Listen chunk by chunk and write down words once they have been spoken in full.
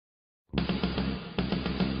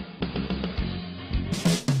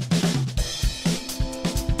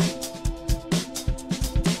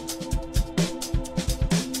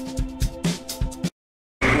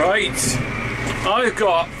Right, I've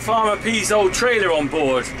got Farmer P's old trailer on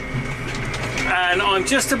board and I'm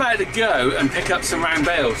just about to go and pick up some round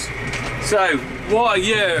bales. So what a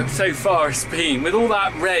year so far it's been. With all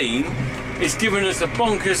that rain, it's given us a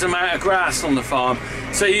bonkers amount of grass on the farm.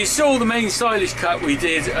 So you saw the main silage cut we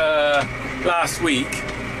did last week,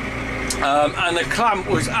 and the clamp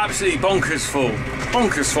was absolutely bonkers full.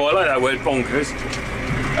 Bonkers full, I like that word, bonkers.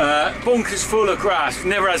 Bonkers full of grass. We've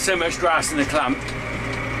never had so much grass in the clamp.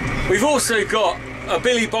 We've also got a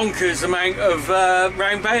Billy bonkers amount of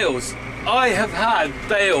round bales. I have had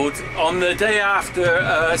baled on the day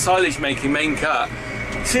after silage making main cut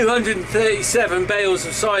 237 bales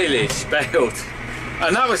of silage baled,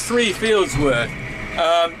 and that was 3 fields worth.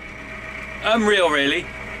 Unreal really.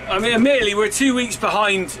 I mean, admittedly we're 2 weeks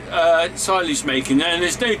behind silage making, and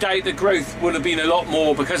there's no doubt the growth would have been a lot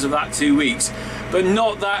more because of that 2 weeks, but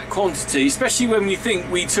not that quantity, especially when we think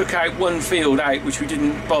we took out 1 field out which we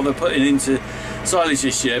didn't bother putting into silage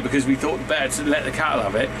this year because we thought better to let the cattle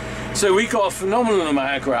have it. So we got a phenomenal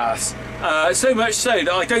amount of grass, so much so that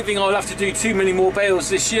I don't think I'll have to do too many more bales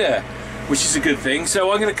this year, which is a good thing. So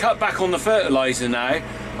I'm going to cut back on the fertiliser now.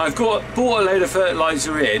 I've bought a load of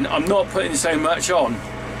fertiliser in. I'm not putting so much on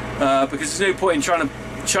because there's no point in trying to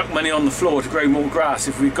chuck money on the floor to grow more grass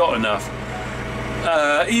if we've got enough.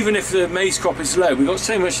 Even if the maize crop is low, we've got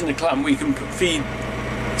so much in the clamp we can feed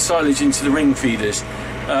silage into the ring feeders.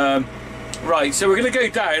 Right, so we're going to go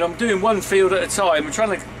down. I'm doing 1 field at a time. I'm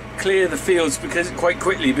trying to clear the fields quite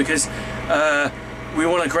quickly because we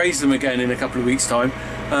want to graze them again in a couple of weeks' time.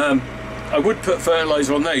 I would put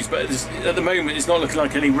fertiliser on those, but at the moment it's not looking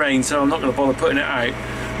like any rain, so I'm not going to bother putting it out.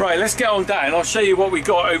 Right, let's get on down. I'll show you what we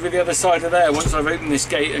got over the other side of there once I've opened this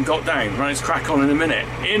gate and got down. Right, let's crack on in a minute.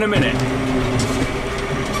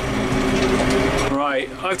 Right,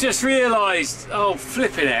 I've just realised, oh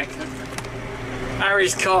flipping heck,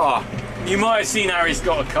 Harry's car. You might have seen Harry's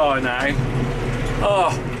got a car now.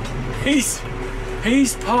 Oh, he's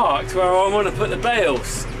parked where I want to put the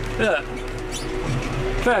bales. Look,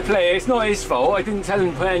 fair play, it's not his fault. I didn't tell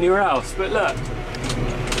him to put anywhere else, but look,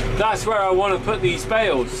 that's where I want to put these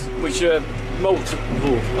bales, which are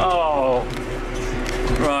multiple. Oh,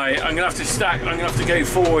 right, I'm gonna have to stack. I'm gonna have to go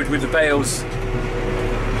forward with the bales.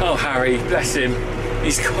 Oh, Harry, bless him.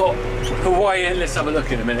 He's got Hawaiian. Let's have a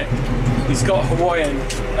look in a minute. He's got Hawaiian.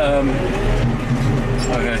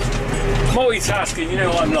 Okay. Multitasking, you know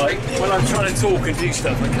what I'm like. When I'm trying to talk and do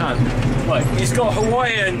stuff, I can't. Right, he's got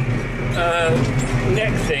Hawaiian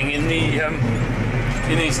neck thing in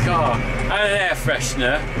his car and an air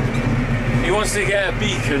freshener. He wants to get a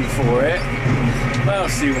beacon for it. What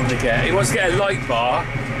else do you want to get? He wants to get a light bar.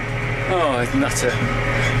 Oh, nutter.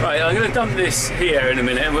 Right, I'm going to dump this here in a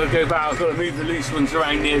minute and we'll go back. I've got to move the loose ones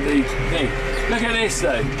around near the thing. Look at this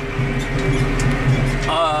though.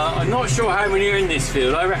 I'm not sure how many are in this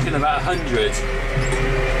field. I reckon about 100.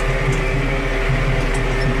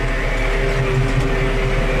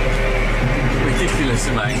 Ridiculous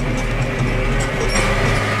amount.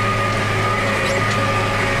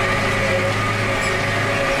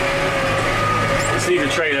 See the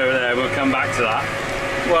trailer over there, we'll come back to that.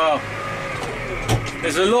 Well,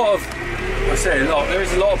 there's a lot of, I say a lot, there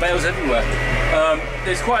is a lot of bales everywhere.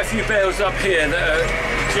 There's quite a few bales up here that are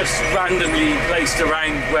just randomly placed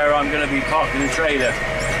around where I'm going to be parking the trailer.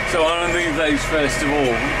 So I want to move those first of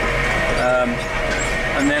all,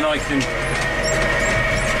 and then I can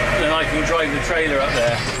drive the trailer up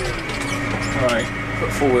there. Right, put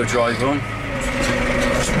 4-wheel drive on.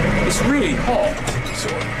 It's really hot.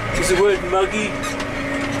 Is the word muggy?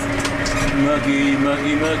 Muggy,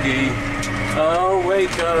 muggy, muggy. Oh,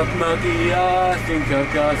 wake up, muggy. I think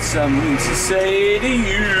I've got something to say to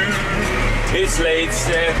you. It's late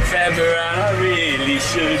September and I really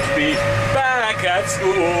should be back at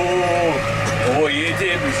school. All you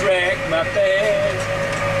did was wreck my bed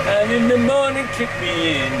and in the morning kick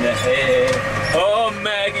me in the head. Oh,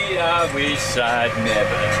 Maggie, I wish I'd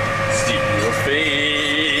never seen your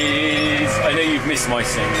face. I know you've missed my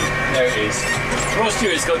singing. There it is. Ross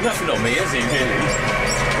Stewart's got nothing on me, has he, really?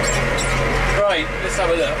 Right, let's have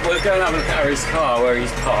a look. We'll go and have a look at his car where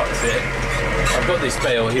he's parked it. I've got this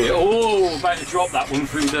bale here. Oh, about to drop that one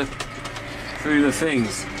through the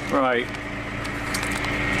things. Right.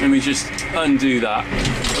 Let me just undo that.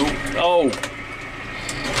 Oh.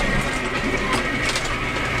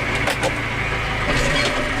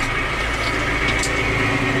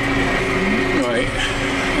 Right.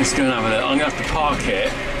 Let's go and have a look. I'm gonna have to park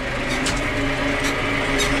it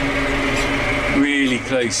really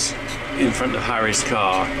close in front of Harry's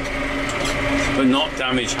car, but not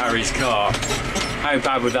damage Harry's car. How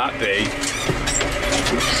bad would that be?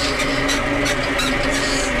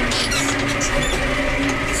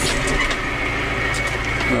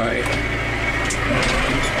 Right.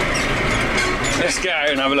 Let's get out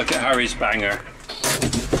and have a look at Harry's banger.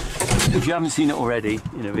 If you haven't seen it already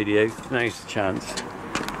in a video, now's the chance.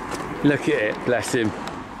 Look at it, bless him.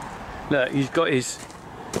 Look, he's got his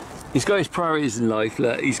priorities in life.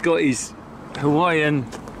 Look, he's got his Hawaiian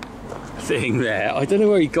thing there. I don't know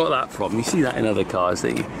where he got that from. You see that in other cars,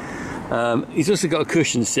 don't you? He's also got a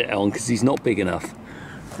cushion to sit on because he's not big enough.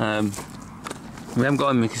 We haven't got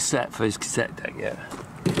him a cassette for his cassette deck yet.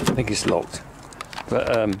 I think it's locked.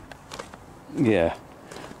 But yeah,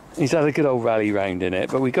 he's had a good old rally round in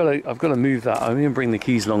it. But I've got to move that. I'm going to bring the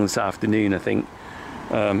keys along this afternoon. I think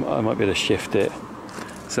I might be able to shift it.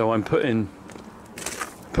 So I'm putting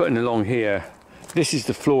along here. This is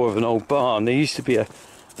the floor of an old barn. There used to be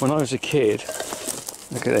when I was a kid.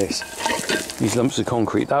 Look at this. These lumps of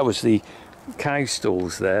concrete. That was the cow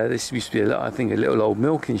stalls there. This used to be, I think, a little old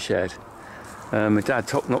milking shed. My dad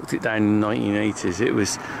top knocked it down in the 1980s. It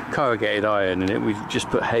was corrugated iron, and we just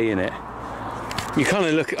put hay in it. You kind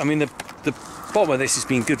of look at, I mean, the bottom of this has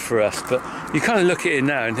been good for us, but you kind of look at it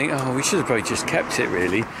now and think, oh, we should have probably just kept it,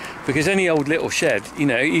 really, because any old little shed, you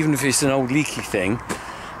know, even if it's an old leaky thing,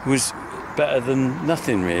 was better than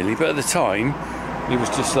nothing, really. But at the time, it was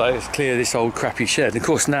just like, let's clear this old crappy shed. Of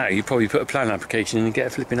course, now you probably put a planning application in and get a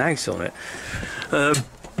flipping house on it.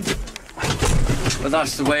 But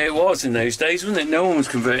that's the way it was in those days, wasn't it? No one was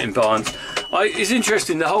converting barns. It's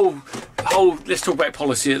interesting, the whole let's talk about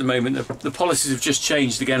policy at the moment. The policies have just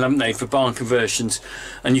changed again, haven't they, for barn conversions,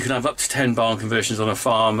 and you can have up to 10 barn conversions on a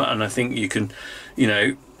farm, and I think you can, you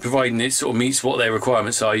know, providing it sort of meets what their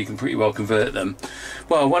requirements are, you can pretty well convert them.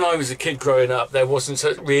 Well, when I was a kid growing up, there wasn't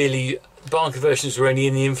really, barn conversions were only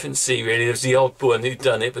in the infancy, really. There was the odd one who'd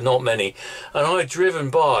done it, but not many. And I'd driven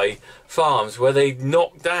by farms where they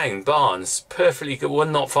knocked down barns perfectly good.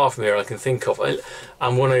 One not far from here I can think of,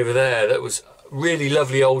 and one over there that was really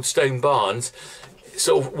lovely old stone barns.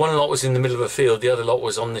 Sort of one lot was in the middle of a field, the other lot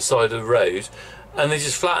was on the side of the road, and they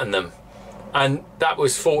just flattened them. And that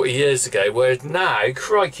was 40 years ago, whereas now,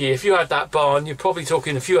 crikey, if you had that barn, you're probably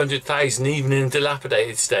talking a few 100,000, even in a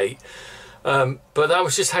dilapidated state. But that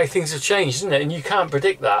was just how things have changed, isn't it? And you can't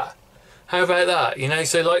predict that. How about that? You know,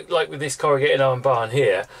 so like with this corrugated iron barn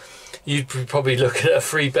here, you'd probably look at a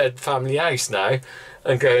 3-bed family house now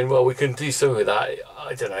and going, well, we can do something with that.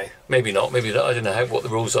 I don't know, maybe not, maybe not. I don't know what the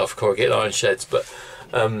rules are for corrugated iron sheds, but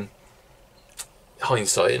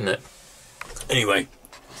hindsight, isn't it? Anyway,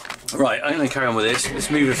 right, I'm going to carry on with this. Let's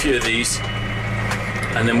move a few of these,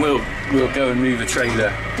 and then we'll go and move a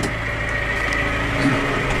trailer.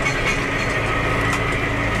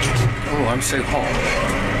 Oh, I'm so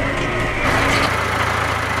hot.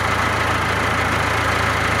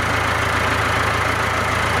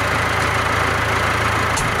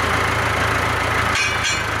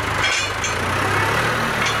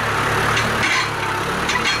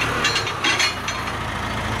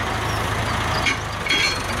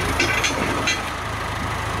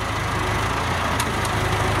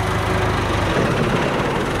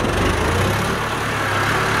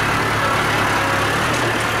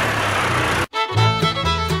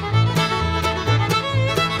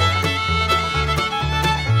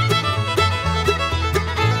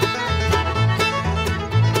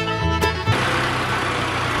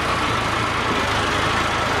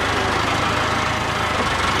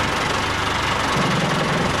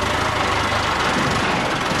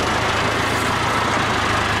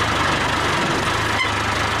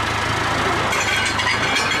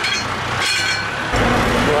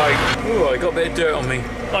 Oh, I got a bit of dirt on me.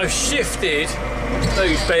 I've shifted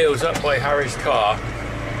those bales up by Harry's car.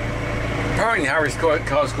 Apparently Harry's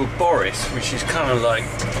car's called Boris, which is kind of like,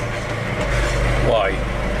 why?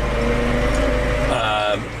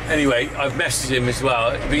 Anyway, I've messaged him as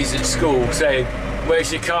well. He's at school saying,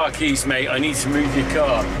 where's your car keys, mate? I need to move your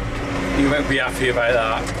car. He won't be happy about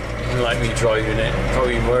that. He doesn't like me driving it.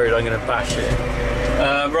 Probably worried I'm going to bash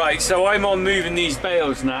it. Right, so I'm on moving these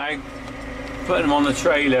bales now. Putting them on the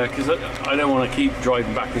trailer because I don't want to keep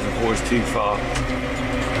driving backwards and forwards too far.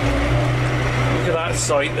 Look at that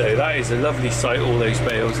site though, that is a lovely site, all those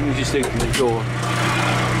bales. Let me just open the door,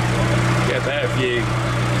 get a better view.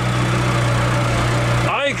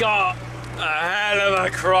 I got a hell of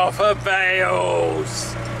a crop of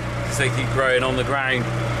bales because they keep growing on the ground.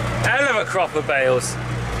 Hell of a crop of bales.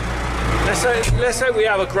 Let's hope we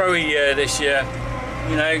have a growy year this year.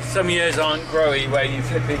 You know, some years aren't growy where you're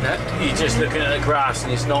just looking at the grass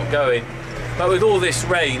and it's not going. but with all this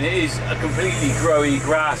rain, it is a completely growy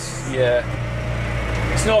grass. Yeah,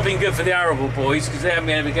 it's not been good for the arable boys because they haven't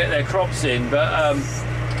been able to get their crops in. But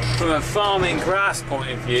from a farming grass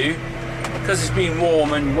point of view, because it's been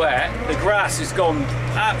warm and wet, the grass has gone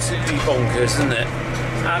absolutely bonkers, isn't it?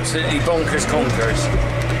 Absolutely bonkers conkers.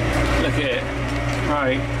 Look at it.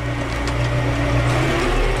 Right.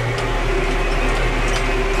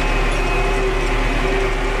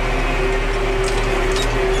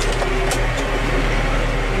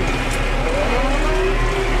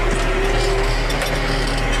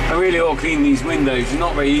 I really ought to clean these windows. They're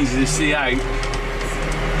not very easy to see out.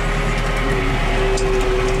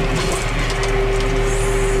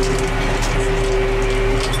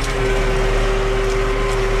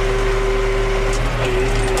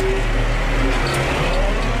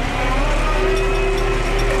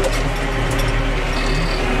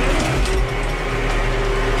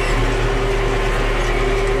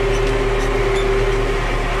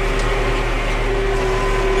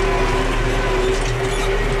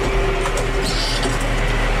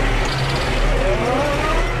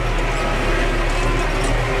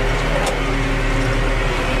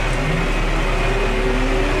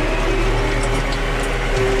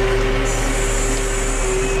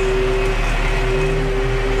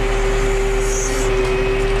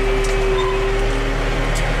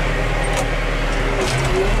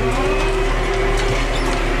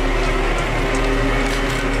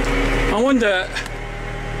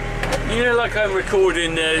 You know, like I'm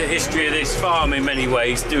recording the history of this farm in many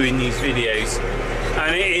ways, doing these videos,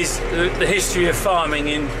 and it is the history of farming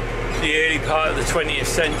in the early part of the 20th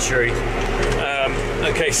century.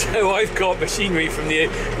 Okay, so I've got machinery from the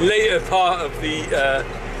later part of the,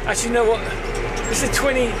 actually, you know what, it's the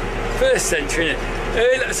 21st century,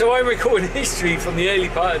 isn't it? So I'm recording history from the early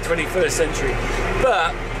part of the 21st century,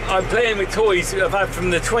 but I'm playing with toys that I've had from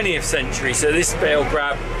the 20th century. So this bale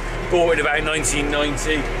grab, bought in about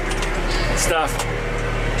 1990 stuff,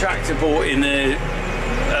 tractor bought in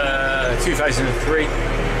 2003.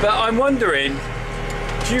 But I'm wondering,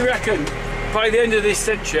 do you reckon by the end of this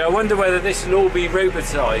century, I wonder whether this will all be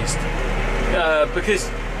robotised? Because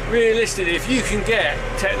realistically, if you can get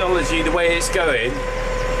technology the way it's going,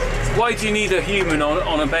 why do you need a human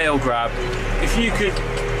on a bale grab? If you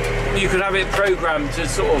could have it programmed to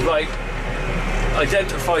sort of like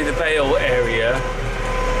identify the bale area,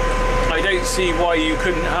 I don't see why you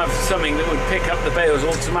couldn't have something that would pick up the bales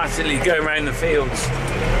automatically going around the fields.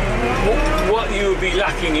 What you would be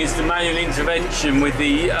lacking is the manual intervention with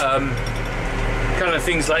the kind of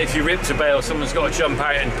things like if you ripped a bale, someone's got to jump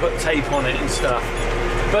out and put tape on it and stuff.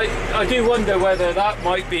 But I do wonder whether that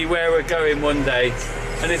might be where we're going one day.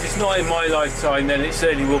 And if it's not in my lifetime, then it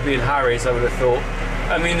certainly will be in Harry's, I would have thought.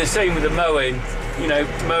 I mean, the same with the mowing, you know,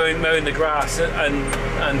 mowing the grass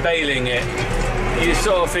and baling it. You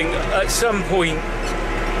sort of think, at some point,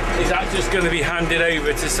 is that just going to be handed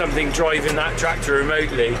over to something driving that tractor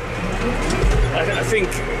remotely? I think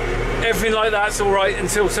everything like that's all right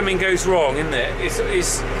until something goes wrong, isn't it? It's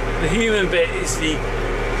the human bit is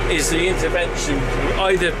the intervention to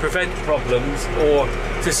either prevent problems or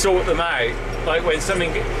to sort them out. Like when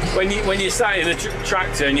you're sat in a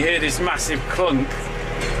tractor and you hear this massive clunk,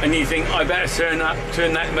 and you think, I better turn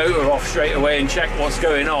that motor off straight away and check what's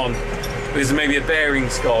going on, because maybe a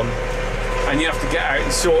bearing's gone, and you have to get out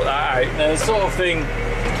and sort that out. Now, the sort of thing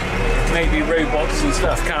maybe robots and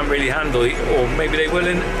stuff can't really handle it, or maybe they will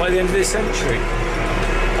by the end of this century.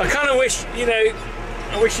 I kind of wish, you know,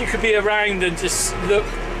 I wish you could be around and just look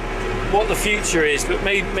what the future is, but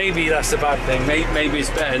maybe that's a bad thing. Maybe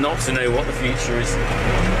it's better not to know what the future is.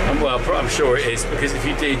 And well, I'm sure it is, because if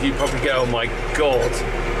you did, you'd probably go, oh my God,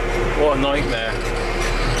 what a nightmare.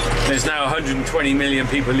 There's now 120 million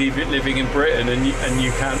people living in Britain, and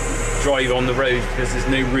you can't drive on the road because there's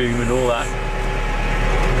no room and all that.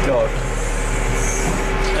 God.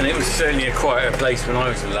 And it was certainly a quieter place when I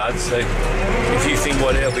was a lad, so if you think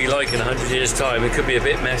what it'll be like in 100 years' time, it could be a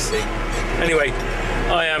bit messy. Anyway,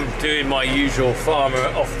 I am doing my usual farmer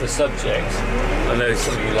off the subject. I know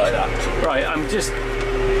some of you like that. Right,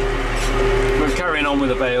 we're carrying on with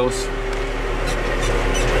the bales.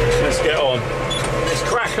 Let's get on. Let's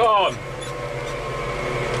crack on.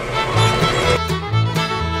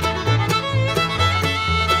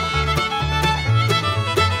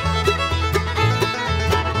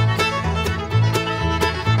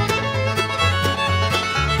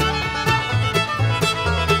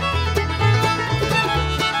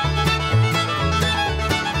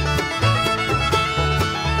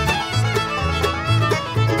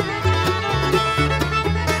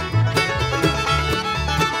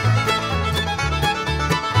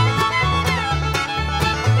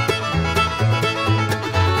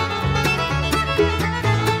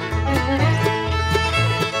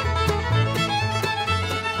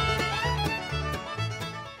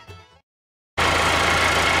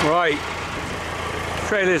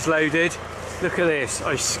 trailer's loaded. Look at this,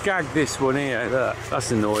 I skagged this one here, look,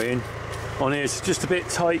 that's annoying. On here, it's just a bit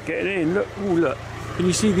tight getting in. Look, oh look, can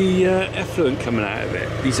you see the effluent coming out of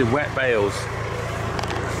it? These are wet bales.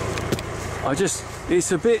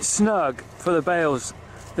 It's a bit snug for the bales.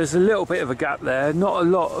 There's a little bit of a gap there, not a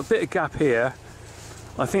lot, a bit of gap here.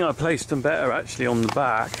 I think I placed them better actually on the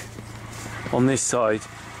back, on this side.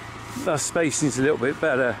 That spacing's a little bit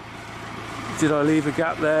better. Did I leave a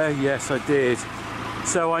gap there? Yes, I did.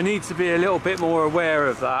 So I need to be a little bit more aware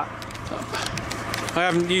of that. I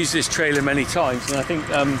haven't used this trailer many times, and I think,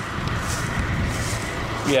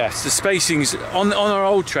 yes, the spacing's, on our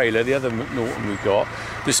old trailer, the other Norton we got,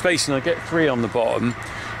 the spacing, I get 3 on the bottom,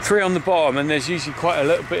 and there's usually quite a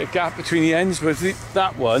little bit of gap between the ends. With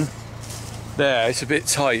that one, there, it's a bit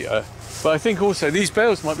tighter. But I think also these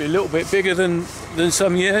bales might be a little bit bigger than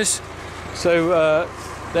some years. So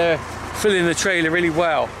they're filling the trailer really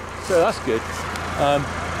well. So that's good. So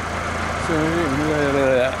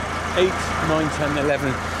 8, 9, 10,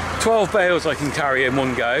 11, 12 bales I can carry in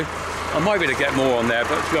one go. I might be able to get more on there,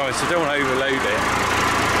 but to be honest, I don't want to overload it.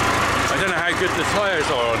 I don't know how good the tyres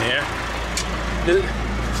are on here.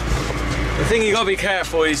 The thing you got to be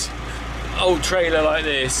careful is, old trailer like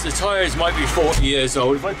this, the tyres might be 40 years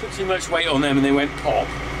old. If I put too much weight on them and they went pop,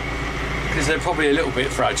 because they're probably a little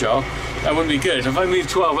bit fragile, that wouldn't be good. If I move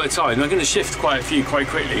 12 at a time, I'm going to shift quite a few quite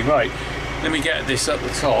quickly. Right, let me get this up the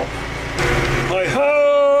top.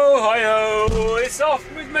 Hi-ho, hi-ho, it's off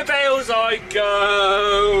with my bales I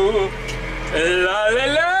go. La la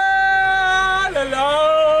la, la la,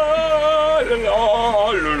 la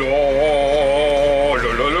la, la la.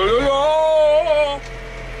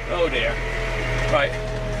 Oh dear. Right,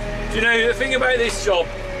 do you know the thing about this job?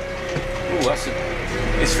 Oh,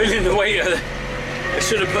 it's feeling the weight of the, I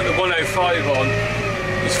should have put the 105 on.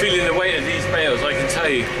 It's feeling the weight of these bales, I can tell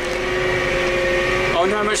you. I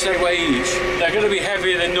wonder how much they weigh each. They're going to be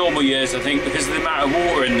heavier than normal years, I think, because of the amount of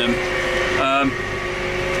water in them.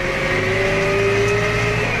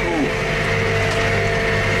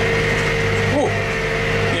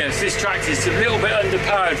 Yes, this tractor's a little bit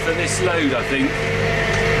underpowered for this load, I think.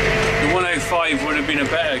 The 105 would have been a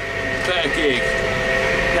better gig.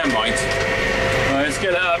 Never mind. Right, let's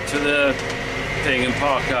get it up to the thing and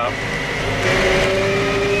park up.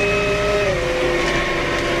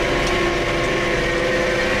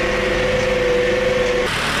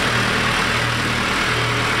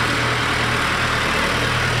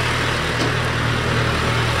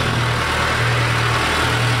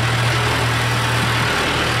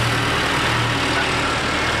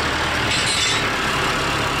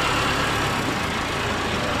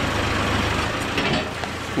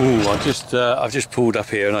 Ooh, I've just pulled up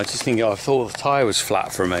here and I just think I thought the tyre was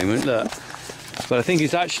flat for a moment, look. But I think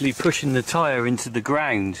it's actually pushing the tyre into the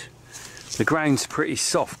ground. The ground's pretty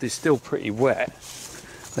soft, it's still pretty wet.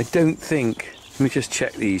 I don't think, let me just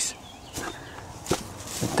check these.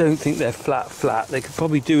 I don't think they're flat. They could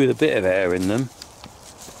probably do with a bit of air in them.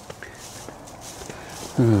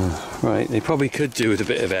 Right, they probably could do with a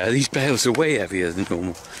bit of air. These bales are way heavier than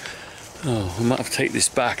normal. Oh, I might have to take this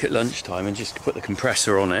back at lunchtime and just put the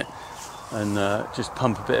compressor on it and just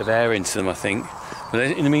pump a bit of air into them, I think. But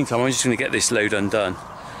in the meantime, I'm just going to get this load undone,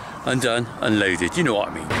 unloaded, you know what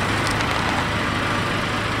I mean.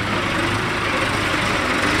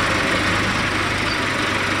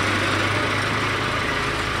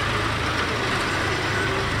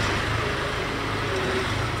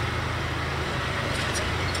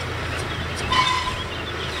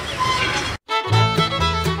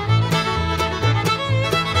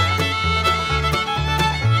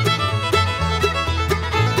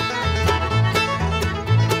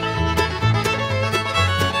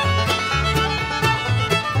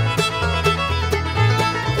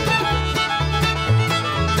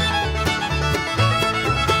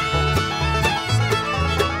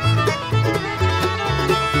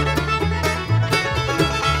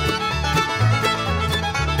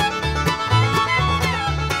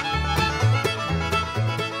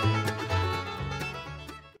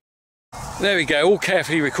 There we go, all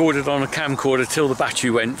carefully recorded on a camcorder till the battery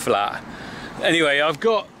went flat. Anyway, I've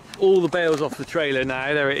got all the bales off the trailer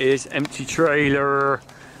now. There it is, empty trailer.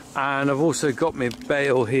 And I've also got my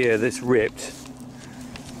bale here that's ripped.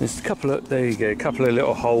 There's a couple of, there you go, a couple of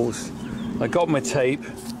little holes. I got my tape.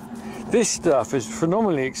 This stuff is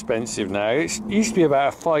phenomenally expensive now. It used to be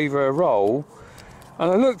about £5 a roll.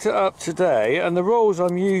 And I looked it up today, and the rolls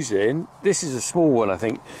I'm using, this is a small one I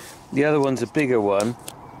think, the other one's a bigger one.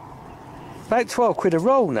 About 12 quid a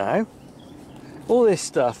roll now. All this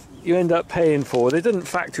stuff you end up paying for. They didn't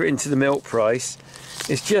factor it into the milk price.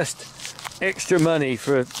 It's just extra money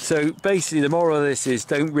for, so basically the moral of this is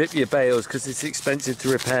don't rip your bales because it's expensive to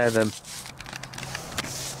repair them.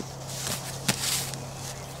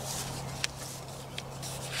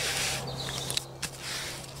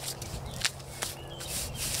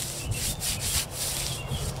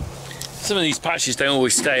 Some of these patches don't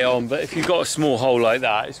always stay on, but if you've got a small hole like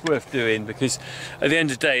that, it's worth doing, because at the end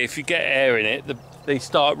of the day, if you get air in it, they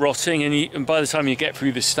start rotting, and by the time you get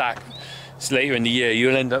through the stack, it's later in the year,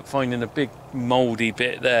 you'll end up finding a big mouldy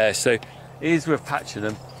bit there. So it is worth patching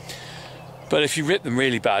them. But if you rip them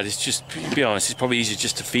really bad, it's just, to be honest, it's probably easier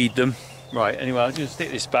just to feed them. Right, anyway, I'll just stick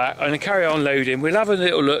this back. I'm going to carry on loading. We'll have a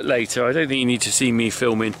little look later. I don't think you need to see me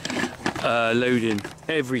filming loading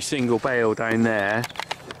every single bale down there.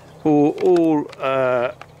 Or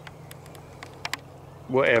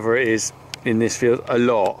whatever it is in this field, a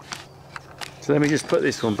lot. So let me just put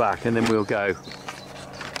this one back and then we'll go.